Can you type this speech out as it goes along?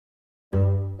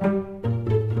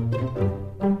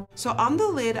So on the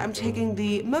lid, I'm taking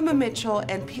the Mama Mitchell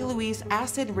and P. Louise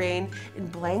Acid Rain in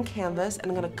blank canvas,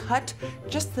 and I'm gonna cut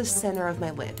just the center of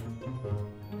my lid.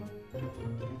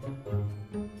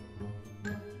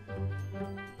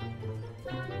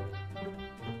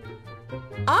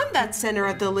 On that center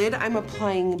of the lid, I'm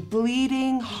applying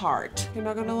Bleeding Heart. You're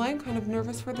not gonna lie, I'm kind of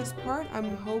nervous for this part.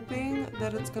 I'm hoping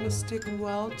that it's gonna stick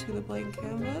well to the blank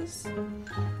canvas.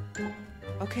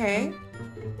 Okay.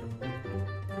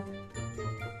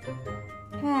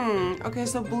 Okay,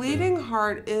 so Bleeding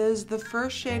Heart is the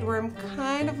first shade where I'm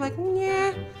kind of like,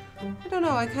 yeah, I don't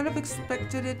know. I kind of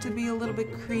expected it to be a little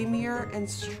bit creamier and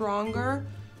stronger.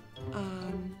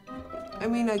 I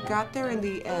mean, I got there in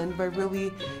the end by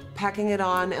really packing it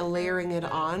on and layering it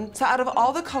on. So out of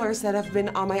all the colors that have been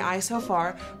on my eye so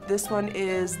far, this one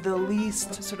is the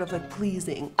least sort of like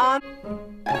pleasing. I'm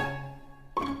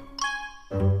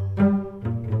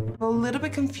a little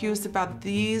bit confused about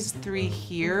these three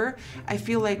here. I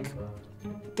feel like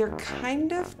they're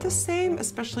kind of the same,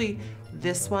 especially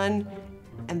this one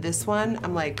and this one.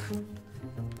 I'm like,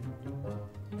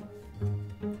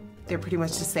 they're pretty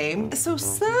much the same. So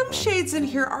some shades in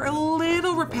here are a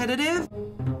little repetitive.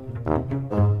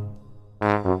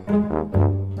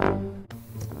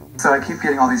 So I keep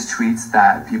getting all these tweets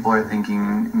that people are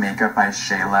thinking Makeup by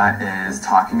Shayla is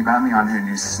talking about me on her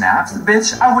new snaps.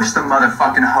 Bitch, I wish the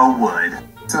motherfucking hoe would.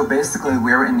 So basically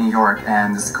we were in New York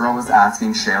and this girl was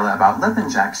asking Shayla about lip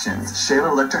injections.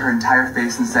 Shayla looked at her entire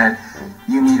face and said,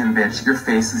 "You need them, bitch, your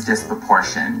face is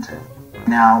disproportioned."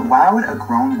 Now, why would a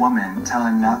grown woman tell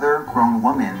another grown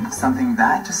woman something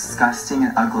that disgusting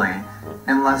and ugly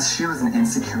unless she was an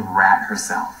insecure rat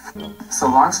herself? So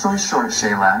long story short,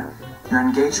 Shayla, your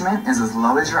engagement is as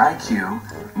low as your IQ,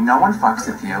 no one fucks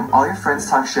with you, all your friends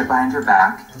talk shit behind your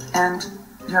back, and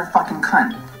you're a fucking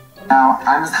cunt. Now,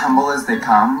 I'm as humble as they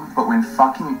come, but when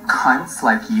fucking cunts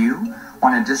like you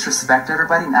want to disrespect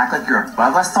everybody and act like you're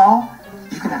above us all,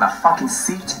 you can have a fucking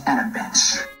seat and a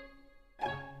bench.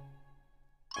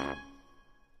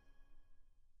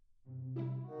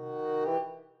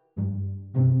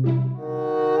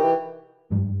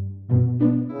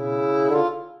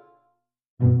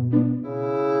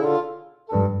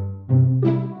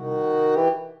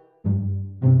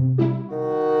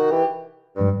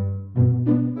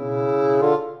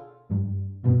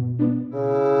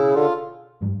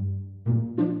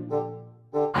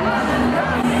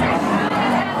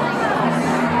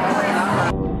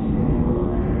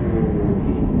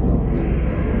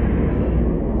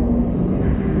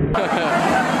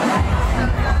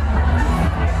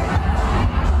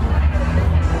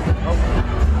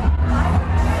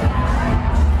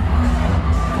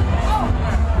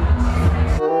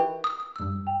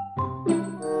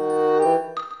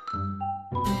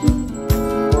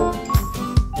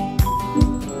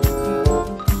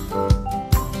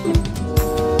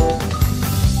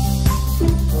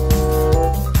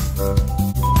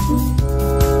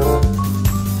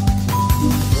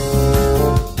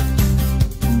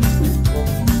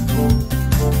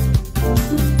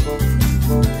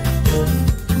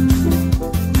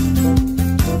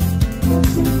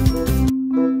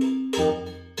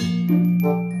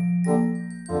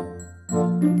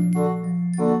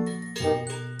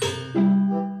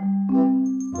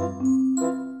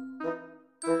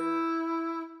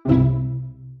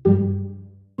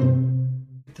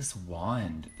 This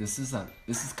wand. This is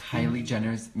Kylie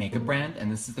Jenner's makeup brand,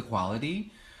 and this is the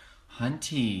quality.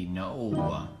 Hunty,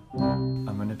 no.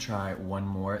 I'm gonna try one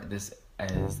more. This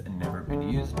has never been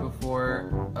used before.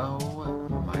 Oh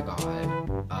my god.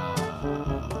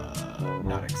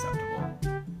 Not acceptable.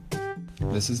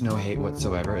 This is no hate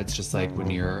whatsoever. It's just like when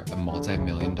you're a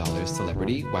multi-million-dollar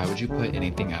celebrity, why would you put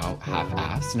anything out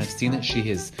half-assed? And I've seen that she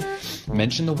has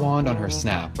mentioned the wand on her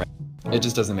snap, right? It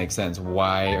just doesn't make sense.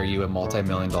 Why are you a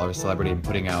multi-million-dollar celebrity and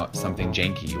putting out something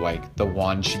janky? Like, the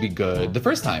wand should be good the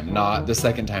first time, not the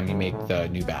second time you make the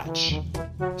new batch.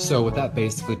 So what that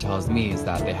basically tells me is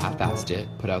that they half-assed it,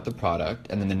 put out the product,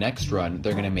 and then the next run,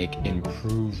 they're gonna make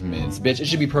improvements. Bitch, it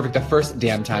should be perfect the first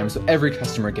damn time so every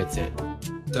customer gets it.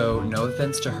 So, no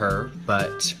offense to her,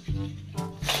 but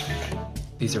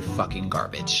these are fucking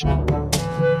garbage.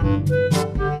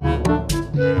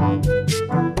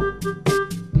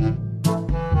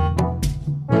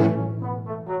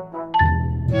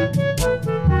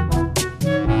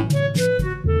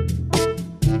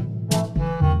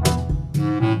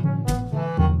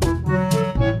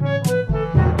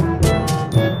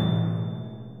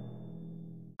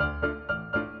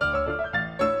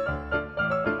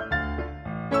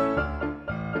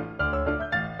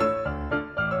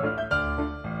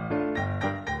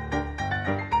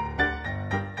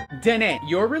 Danae,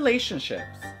 your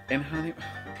relationships and how they...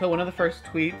 So one of the first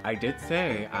tweets I did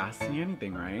say, ask me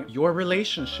anything, right? Your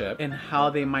relationship and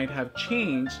how they might have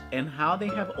changed and how they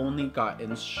have only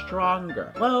gotten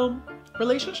stronger. Well,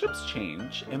 relationships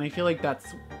change, and I feel like that's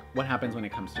what happens when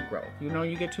it comes to growth. You know,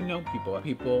 you get to know people.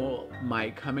 People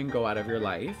might come and go out of your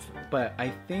life, but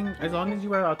I think as long as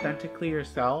you are authentically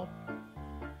yourself,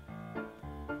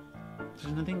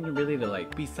 there's nothing really to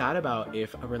like be sad about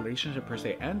if a relationship per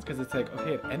se ends, because it's like,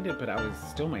 okay, it ended, but I was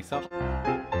still myself.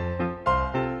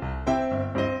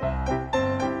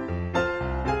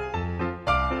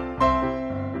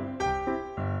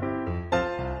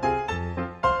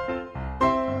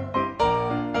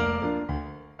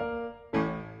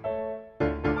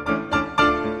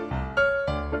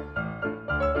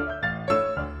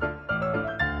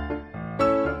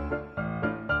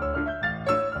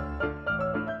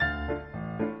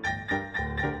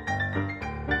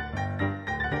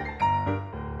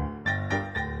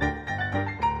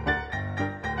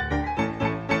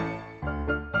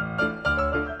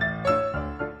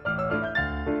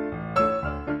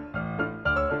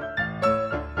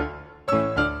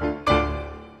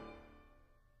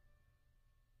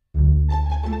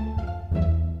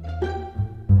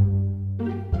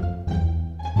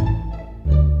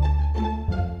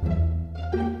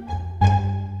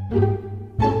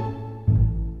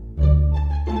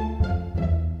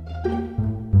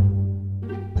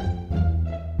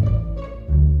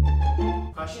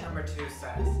 Question number 2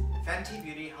 says, Fenty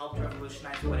Beauty helped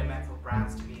revolutionize what it meant for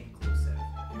brands to be inclusive.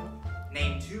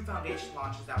 Name 2 foundation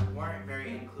launches that weren't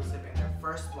very inclusive in their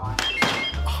first launch.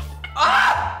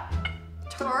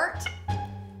 Tarte?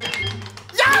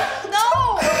 Yes!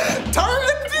 No!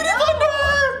 Tarte Beauty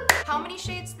Blender! How many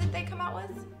shades did they come out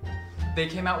with? They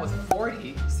came out with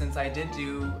 40 since I did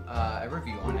do a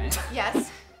review on it.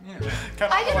 Yes. Yeah.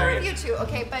 I did a review too,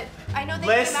 okay, but I know they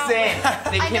came out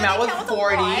with... They came out with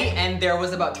 40 a lot. and there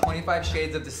was about 25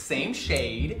 shades of the same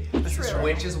shade. True.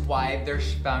 Which is why their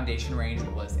foundation range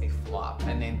was a flop.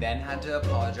 And they then had to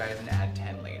apologize and add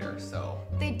 10 later, so.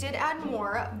 They did add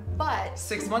more, but...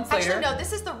 6 months later. Actually, no,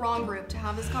 this is the wrong group to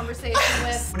have this conversation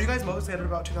with. What are you guys most excited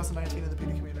about 2019 in the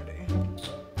beauty community?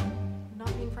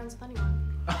 Not being friends with anyone.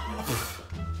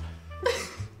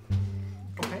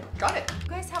 Okay. Got it. You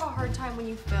guys have a hard time when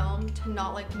you film to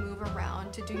not like move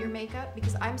around to do your makeup,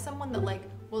 because I'm someone that like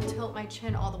will tilt my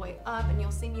chin all the way up and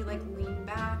you'll see me like lean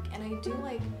back, and I do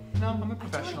like... No, I'm a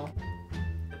professional.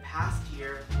 The past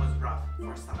year was rough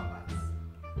for some of us.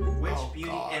 Which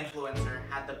beauty influencer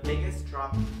had the biggest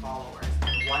drop in followers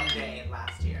in one day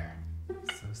last year?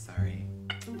 So sorry.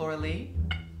 Laura Lee?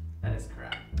 That is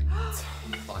correct.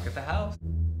 Lock at the house.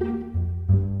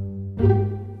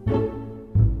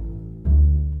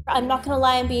 I'm not gonna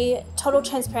lie and be total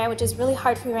transparent, which is really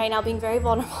hard for me right now, being very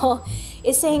vulnerable,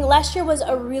 is saying last year was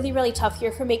a really, really tough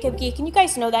year for Makeup Geek, and you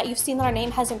guys know that. You've seen that our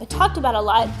name hasn't been talked about a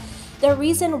lot. The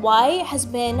reason why has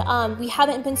been we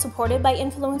haven't been supported by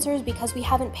influencers because we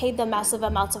haven't paid them massive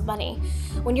amounts of money.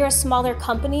 When you're a smaller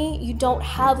company, you don't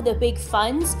have the big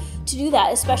funds to do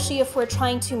that, especially if we're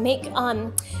trying to make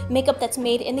makeup that's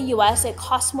made in the US. It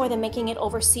costs more than making it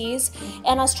overseas,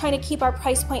 and us trying to keep our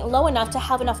price point low enough to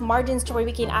have enough margins to where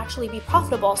we can actually be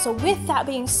profitable. So with that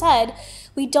being said,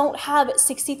 we don't have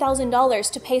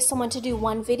 $60,000 to pay someone to do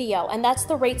one video, and that's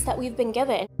the rates that we've been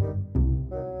given.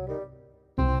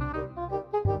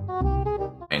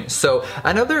 So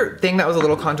another thing that was a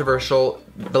little controversial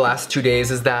the last 2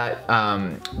 days is that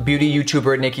beauty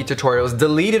YouTuber Nikki Tutorials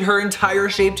deleted her entire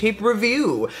Shape Tape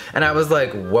review. And I was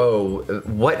like, whoa,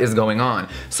 what is going on?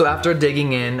 So after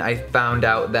digging in, I found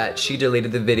out that she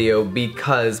deleted the video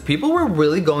because people were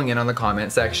really going in on the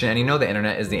comment section, and you know the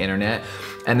internet is the internet,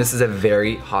 and this is a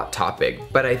very hot topic.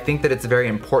 But I think that it's very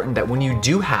important that when you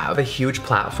do have a huge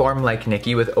platform like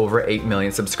Nikki with over 8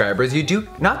 million subscribers, you do,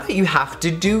 not that you have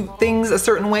to do things a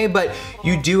certain way, but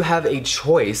you do have a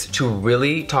choice to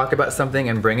really talk about something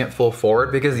and bring it full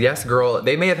forward, because yes, girl,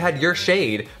 they may have had your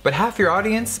shade, but half your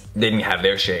audience didn't have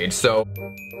their shade, so.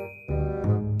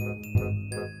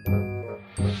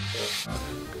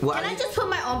 What? Can I just put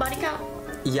my own body count?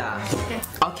 Yeah.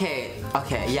 Okay,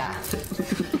 yeah.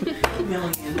 No.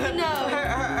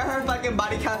 Her fucking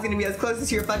body count's gonna be as close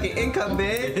to your fucking income,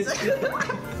 bitch.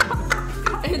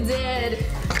 It did.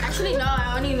 Actually, no,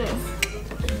 I don't even.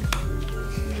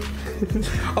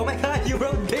 Oh my god, you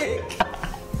wrote dick.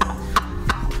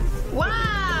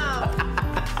 Wow.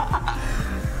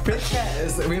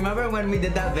 Princess, remember when we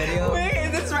did that video? Wait,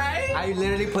 is this right? I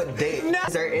literally put dick. No.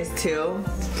 Dessert is 2.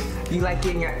 You like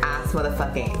getting your ass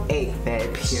motherfucking 8,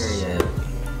 babe. Period.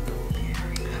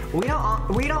 We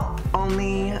don't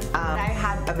only. I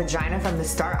had a vagina from the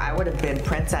start. I would have been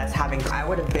princess having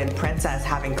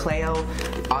Cleo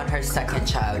On her second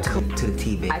child to the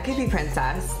T, bitch. I could be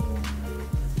princess.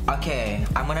 Okay,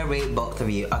 I'm gonna rate both of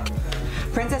you. Okay.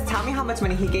 Princess, tell me how much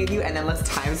money he gave you and then let's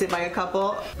times it by a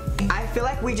couple. I feel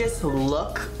like we just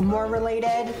look more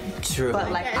related. True.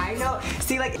 But like, I know,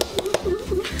 see like,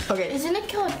 okay. Isn't it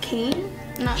called Kane?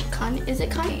 Not Kanye. Is it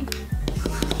Kanye?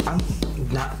 I'm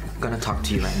not gonna talk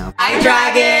to you right now. Hi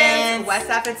Dragons! What's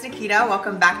up, it's Nikita.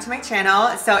 Welcome back to my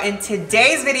channel. So in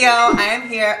today's video, I am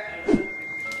here.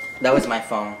 That was my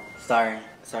phone. Sorry,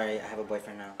 I have a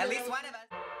boyfriend now. At least one of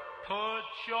us. Put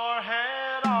your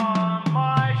head on.